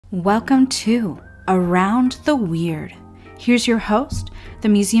Welcome to Around the Weird. Here's your host, the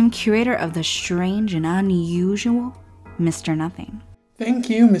museum curator of the strange and unusual, Mr. Nothing. Thank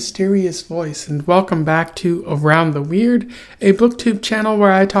you, mysterious voice, and welcome back to Around the Weird, a booktube channel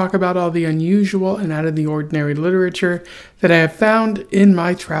where I talk about all the unusual and out of the ordinary literature that I have found in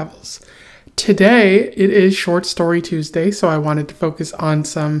my travels. Today, it is Short Story Tuesday, so I wanted to focus on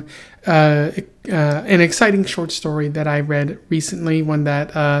an exciting short story that I read recently, one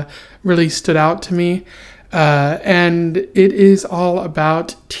that really stood out to me, and it is all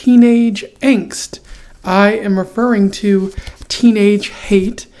about teenage angst. I am referring to Teenage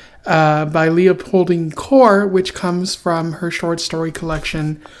Hate by Leopoldine, which comes from her short story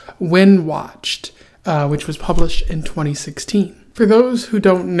collection When Watched, which was published in 2016. For those who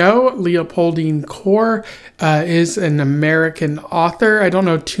don't know, Leopoldine is an American author. I don't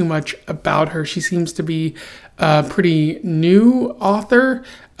know too much about her. She seems to be a pretty new author.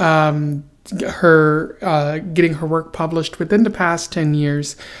 Getting her work published within the past 10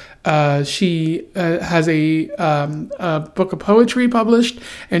 years. She has a book of poetry published,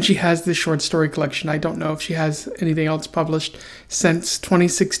 and she has this short story collection. I don't know if she has anything else published since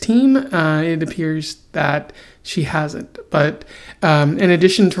 2016. It appears that she hasn't. But in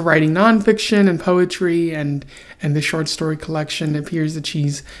addition to writing nonfiction and poetry and the short story collection, it appears that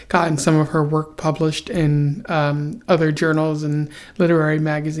she's gotten some of her work published in other journals and literary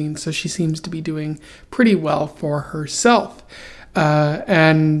magazines. So she seems to be doing pretty well for herself.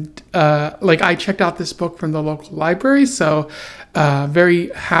 I checked out this book from the local library, so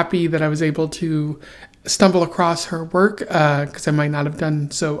very happy that I was able to stumble across her work, because I might not have done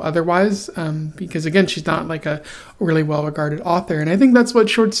so otherwise, because again, she's not like a really well-regarded author, and I think that's what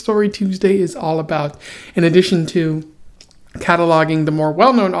Short Story Tuesday is all about. In addition to cataloging the more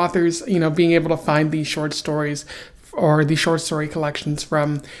well-known authors, being able to find these short stories or the short story collections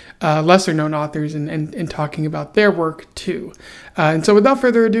from lesser known authors and talking about their work too. And so without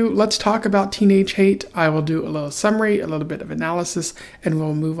further ado, let's talk about Teenage Hate. I will do a little summary, a little bit of analysis, and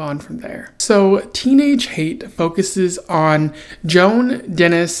we'll move on from there. So Teenage Hate focuses on Joan,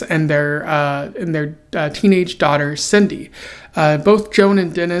 Dennis, and their teenage daughter, Cindy. Both Joan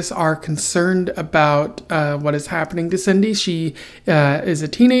and Dennis are concerned about what is happening to Cindy. She is a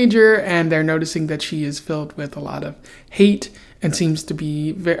teenager, and they're noticing that she is filled with a lot of hate and seems to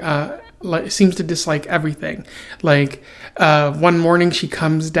dislike everything. One morning she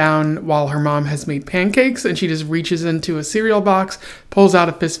comes down while her mom has made pancakes, and she just reaches into a cereal box, pulls out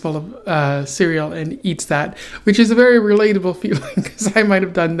a fistful of cereal, and eats that, which is a very relatable feeling because I might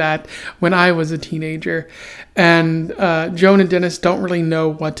have done that when I was a teenager. And Joan and Dennis don't really know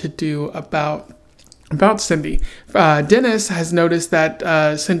what to do about Cindy. Dennis has noticed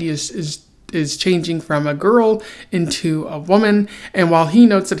that Cindy is changing from a girl into a woman, and while he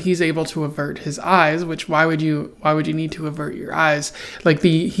notes that he's able to avert his eyes, which why would you need to avert your eyes?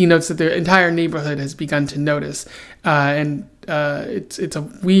 He notes that the entire neighborhood has begun to notice, and it's a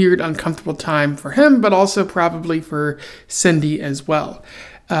weird, uncomfortable time for him, but also probably for Cindy as well.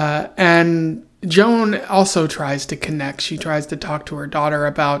 And Joan also tries to connect. She tries to talk to her daughter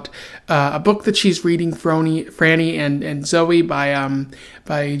about a book that she's reading, Franny and Zoe by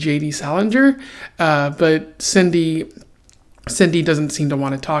J.D. Salinger. But Cindy doesn't seem to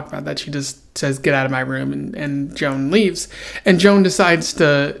want to talk about that. She just says, "Get out of my room," and Joan leaves. And Joan decides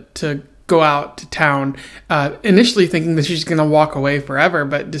to go out to town, initially thinking that she's going to walk away forever,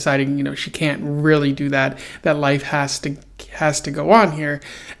 but deciding, she can't really do that, that life has to go on here.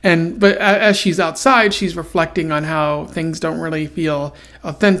 But as she's outside, she's reflecting on how things don't really feel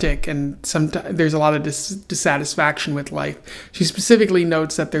authentic, and sometimes there's a lot of dissatisfaction with life. She specifically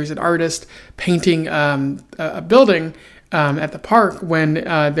notes that there's an artist painting a building at the park when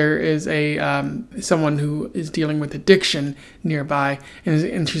there is someone who is dealing with addiction nearby,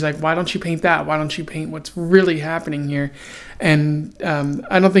 and she's like, "Why don't you paint that? Why don't you paint what's really happening here?" And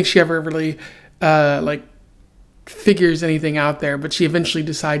I don't think she ever really figures anything out there, but she eventually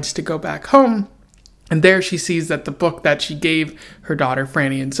decides to go back home. And there she sees that the book that she gave her daughter,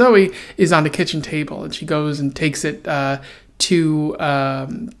 Franny and Zoe, is on the kitchen table, and she goes and takes it back to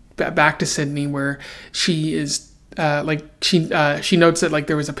Sydney, where she is. She notes that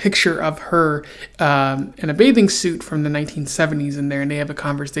there was a picture of her in a bathing suit from the 1970s in there, and they have a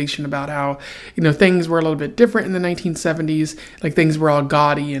conversation about how things were a little bit different in the 1970s, things were all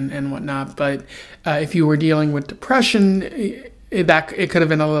gaudy and whatnot, but if you were dealing with depression, it could have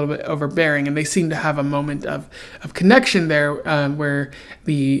been a little bit overbearing, and they seem to have a moment of connection there, where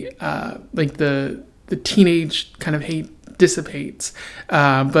the teenage kind of hate dissipates.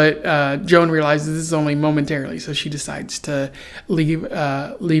 But Joan realizes this is only momentarily, so she decides to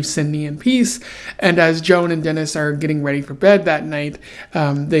leave Sydney in peace. And as Joan and Dennis are getting ready for bed that night,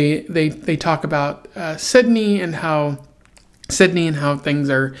 they talk about Sydney and how things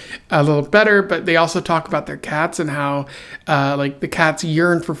are a little better, but they also talk about their cats and how like the cats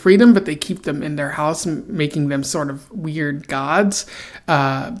yearn for freedom, but they keep them in their house, making them sort of weird gods.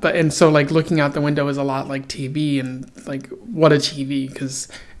 And so like looking out the window is a lot like TV, and like what a TV, because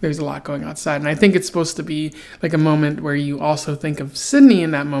there's a lot going outside. And I think it's supposed to be like a moment where you also think of Sydney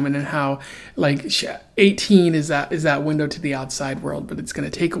in that moment and how like 18 is that window to the outside world, but it's going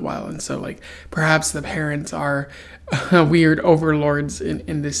to take a while. And so like perhaps the parents are weird overlords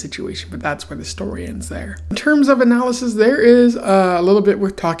in this situation, but that's where the story ends there. In terms of analysis, there is a little bit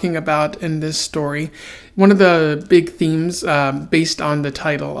worth talking about in this story. One of the big themes based on the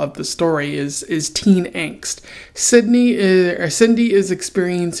title of the story is teen angst. Cindy is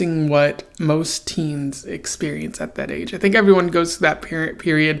experiencing what most teens experience at that age. I think everyone goes through that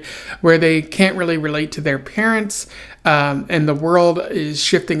period where they can't really relate to their parents, and the world is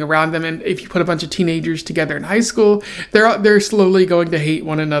shifting around them. And if you put a bunch of teenagers together in high school, they're slowly going to hate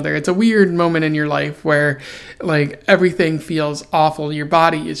one another. It's a weird moment in your life where like everything feels awful. Your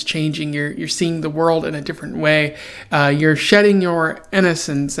body is changing. You're seeing the world in a different way. You're shedding your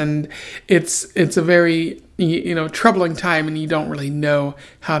innocence, and it's a very troubling time, and you don't really know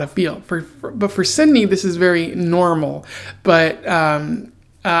how to feel. But for Cindy, this is very normal. But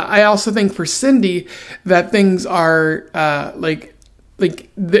I also think for Cindy that things are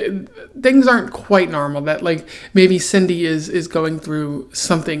things aren't quite normal. That like maybe Cindy is going through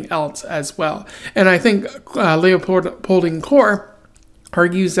something else as well. And I think Leopoldine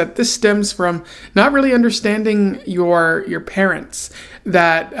argues that this stems from not really understanding your parents.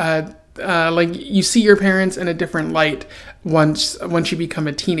 That like you see your parents in a different light once you become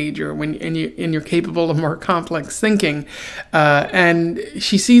a teenager, and you're capable of more complex thinking, and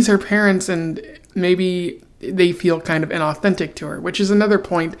she sees her parents and maybe they feel kind of inauthentic to her, which is another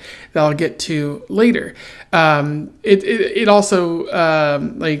point that I'll get to later. It also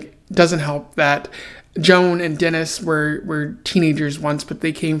like doesn't help that Joan and Dennis were teenagers once, but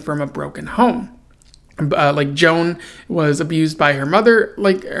they came from a broken home. Like Joan was abused by her mother,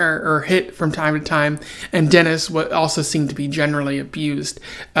 like or hit from time to time, and Dennis also seemed to be generally abused,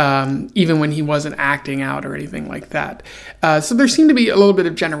 even when he wasn't acting out or anything like that. So there seemed to be a little bit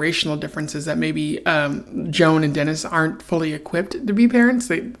of generational differences that maybe Joan and Dennis aren't fully equipped to be parents.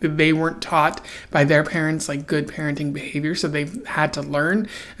 They weren't taught by their parents like good parenting behavior, so they've had to learn,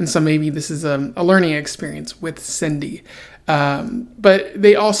 and so maybe this is a learning experience with Cindy. But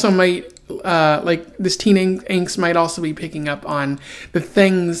they also might. Like this teen angst might also be picking up on the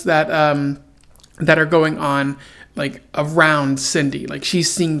things that are going on like around Cindy. Like she's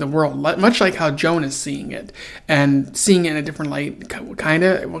seeing the world much like how Joan is seeing it, and seeing it in a different light will kind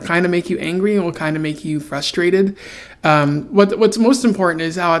of make you angry and will kind of make you frustrated. What's most important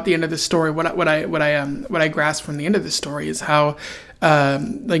is how at the end of the story, what I grasp from the end of the story is how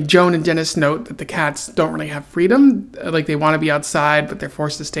like Joan and Dennis note that the cats don't really have freedom. Like they want to be outside, but they're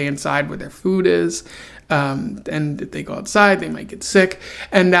forced to stay inside where their food is. And if they go outside, they might get sick.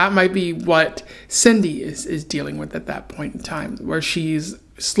 And that might be what Cindy is dealing with at that point in time, where she's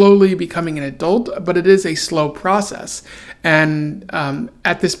slowly becoming an adult, but it is a slow process. And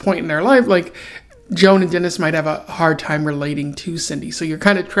at this point in their life, like Joan and Dennis might have a hard time relating to Cindy. So you're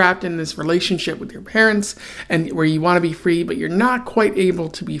kind of trapped in this relationship with your parents, and where you want to be free, but you're not quite able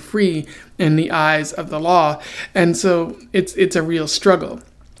to be free in the eyes of the law. And so it's a real struggle.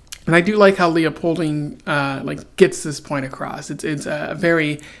 And I do like how Leopoldine like gets this point across. It's a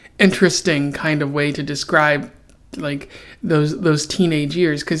very interesting kind of way to describe like those teenage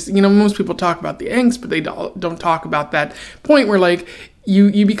years, because most people talk about the angst, but they don't talk about that point where like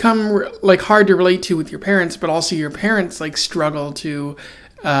you become like hard to relate to with your parents, but also your parents like struggle to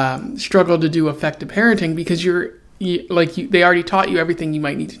do effective parenting because they already taught you everything you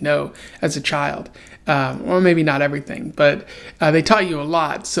might need to know as a child. Or maybe not everything, but they taught you a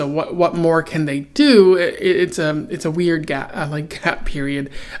lot. So what more can they do? It's a weird gap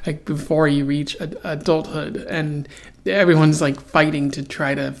period, like before you reach adulthood, and everyone's like fighting to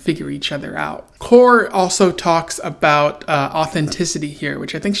try to figure each other out. Core also talks about authenticity here,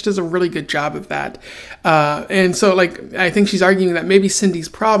 which I think she does a really good job of that. And so like I think she's arguing that maybe Cindy's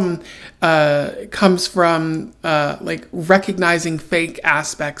problem comes from like recognizing fake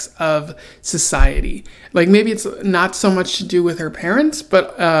aspects of society. Like maybe it's not so much to do with her parents,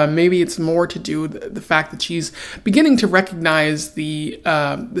 but maybe it's more to do with the fact that she's beginning to recognize the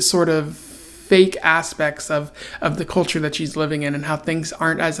sort of fake aspects of the culture that she's living in, and how things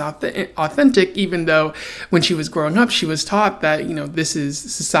aren't as authentic, even though when she was growing up, she was taught that, this is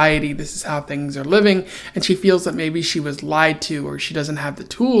society, this is how things are living, and she feels that maybe she was lied to, or she doesn't have the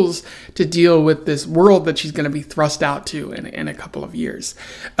tools to deal with this world that she's going to be thrust out to in a couple of years.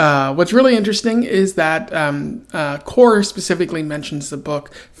 What's really interesting is that Core specifically mentions the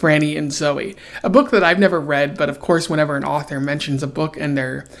book Franny and Zoe, a book that I've never read, but of course, whenever an author mentions a book in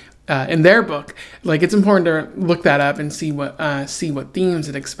their book, like, it's important to look that up and see what themes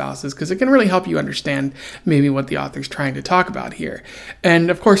it espouses, because it can really help you understand maybe what the author's trying to talk about here. And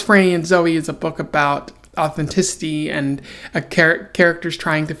of course, Franny and Zoe is a book about authenticity and characters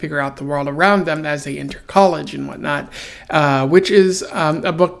trying to figure out the world around them as they enter college and whatnot, which is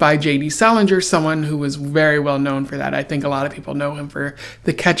a book by J.D. Salinger, someone who was very well known for that. I think a lot of people know him for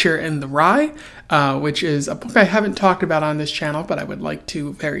The Catcher in the Rye, which is a book I haven't talked about on this channel, but I would like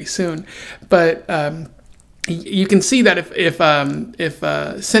to very soon. But you can see that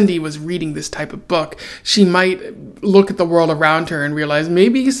if Cindy was reading this type of book, she might look at the world around her and realize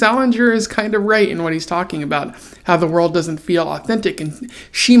maybe Salinger is kind of right in what he's talking about, how the world doesn't feel authentic, and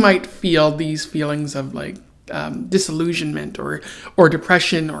she might feel these feelings of disillusionment or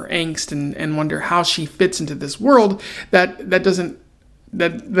depression or angst, and wonder how she fits into this world that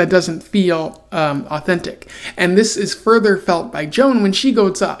doesn't feel authentic. And this is further felt by Joan when she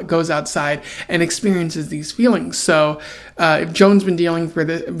goes outside and experiences these feelings. So if Joan's been dealing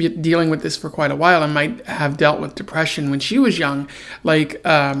with this for quite a while and might have dealt with depression when she was young,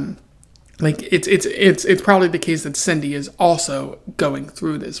 it's probably the case that Cindy is also going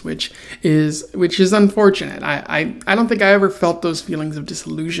through this, which is unfortunate. I don't think I ever felt those feelings of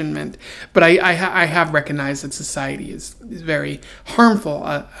disillusionment, but I have recognized that society is very harmful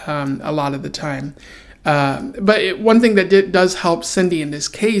a lot of the time. But one thing that does help Cindy in this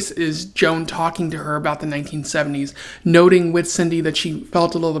case is Joan talking to her about the 1970s, noting with Cindy that she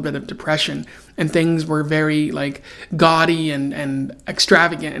felt a little bit of depression, and things were very gaudy and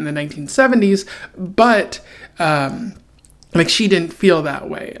extravagant in the 1970s, but she didn't feel that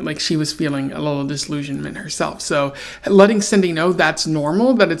way. She was feeling a little disillusionment herself. So letting Cindy know that's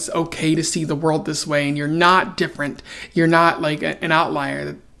normal, that it's okay to see the world this way, and you're not different, you're not an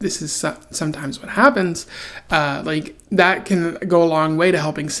outlier, this is sometimes what happens, that can go a long way to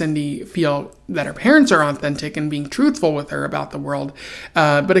helping Cindy feel that her parents are authentic and being truthful with her about the world.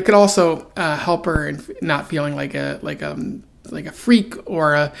 But it could also help her in not feeling like a freak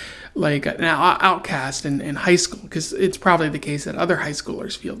or an outcast in high school, because it's probably the case that other high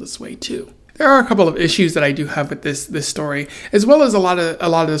schoolers feel this way too. There are a couple of issues that I do have with this story, as well as a lot of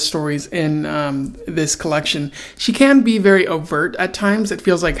the stories in this collection. She can be very overt at times. It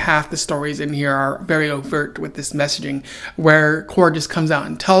feels like half the stories in here are very overt with this messaging, where Core just comes out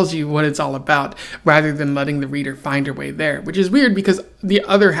and tells you what it's all about, rather than letting the reader find her way there, which is weird, because the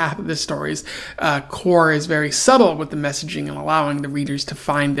other half of the stories, Core is very subtle with the messaging and allowing the readers to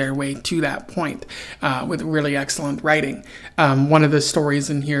find their way to that point with really excellent writing. One of the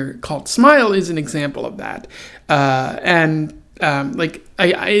stories in here called Smile is an example of that.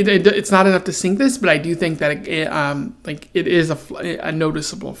 It's not enough to sink this, but I do think that it is a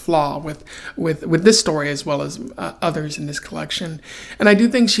noticeable flaw with this story, as well as others in this collection. And I do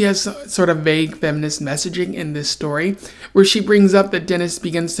think she has sort of vague feminist messaging in this story, where she brings up that Dennis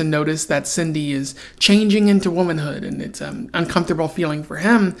begins to notice that Cindy is changing into womanhood, and it's an uncomfortable feeling for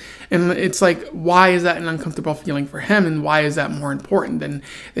him. And it's why is that an uncomfortable feeling for him, and why is that more important than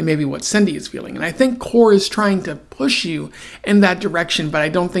maybe what Cindy is feeling? And I think Core is trying to push you in that direction, but I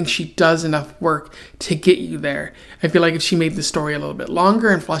don't think she does enough work to get you there. I feel like if she made the story a little bit longer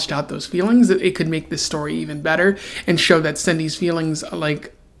and fleshed out those feelings, it could make this story even better and show that Cindy's feelings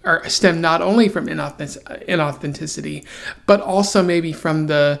stem not only from inauthenticity, but also maybe from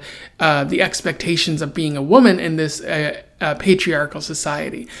the expectations of being a woman in this patriarchal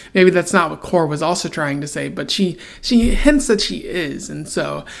society. Maybe that's not what Core was also trying to say, but she hints that she is, and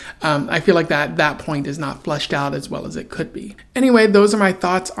so I feel like that point is not fleshed out as well as it could be. Anyway, those are my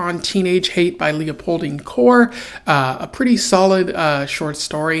thoughts on Teenage Hate by Leopoldine Core. A pretty solid short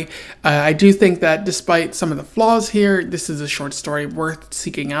story. I do think that despite some of the flaws here, this is a short story worth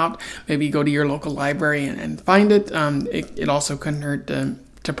seeking out. Maybe go to your local library and find it. It also couldn't hurt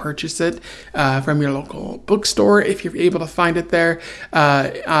to purchase it from your local bookstore if you're able to find it there.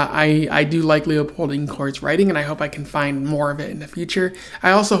 I do like Leopoldine Core's writing, and I hope I can find more of it in the future.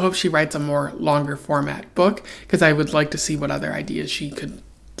 I also hope she writes a more longer format book, because I would like to see what other ideas she could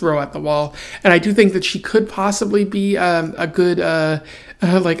throw at the wall. And I do think that she could possibly be a good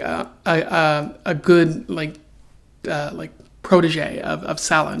protege of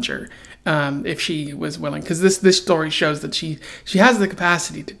Salinger if she was willing, because this story shows that she has the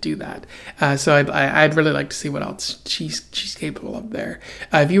capacity to do that. So I'd really like to see what else she's capable of there.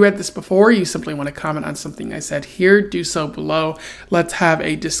 If you read this before, you simply want to comment on something I said here, do so below. Let's have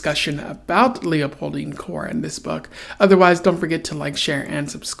a discussion about Leopoldine Core in this book. Otherwise, don't forget to like, share, and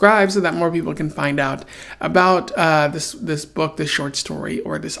subscribe so that more people can find out about this book, this short story,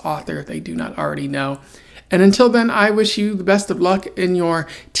 or this author if they do not already know. And until then, I wish you the best of luck in your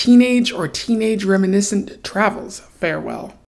teenage or teenage reminiscent travels. Farewell.